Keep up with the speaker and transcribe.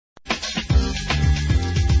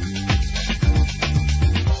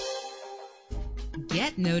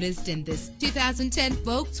get noticed in this 2010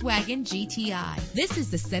 Volkswagen GTI. This is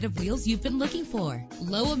the set of wheels you've been looking for.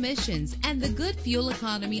 Low emissions and the good fuel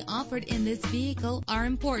economy offered in this vehicle are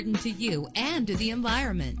important to you and to the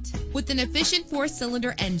environment. With an efficient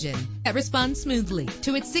 4-cylinder engine that responds smoothly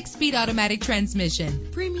to its 6-speed automatic transmission,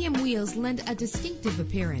 premium wheels lend a distinctive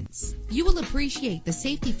appearance. You will appreciate the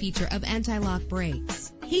safety feature of anti-lock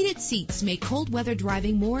brakes. Heated seats make cold weather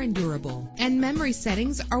driving more endurable, and memory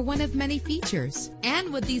settings are one of many features.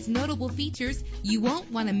 And with these notable features, you won't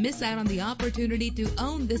want to miss out on the opportunity to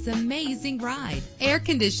own this amazing ride. Air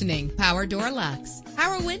conditioning, power door locks,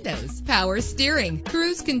 power windows, power steering,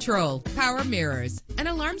 cruise control, power mirrors, an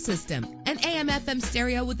alarm system, an AM/FM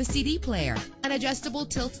stereo with a CD player, an adjustable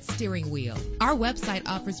tilt steering wheel. Our website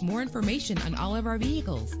offers more information on all of our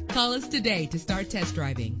vehicles. Call us today to start test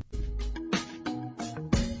driving.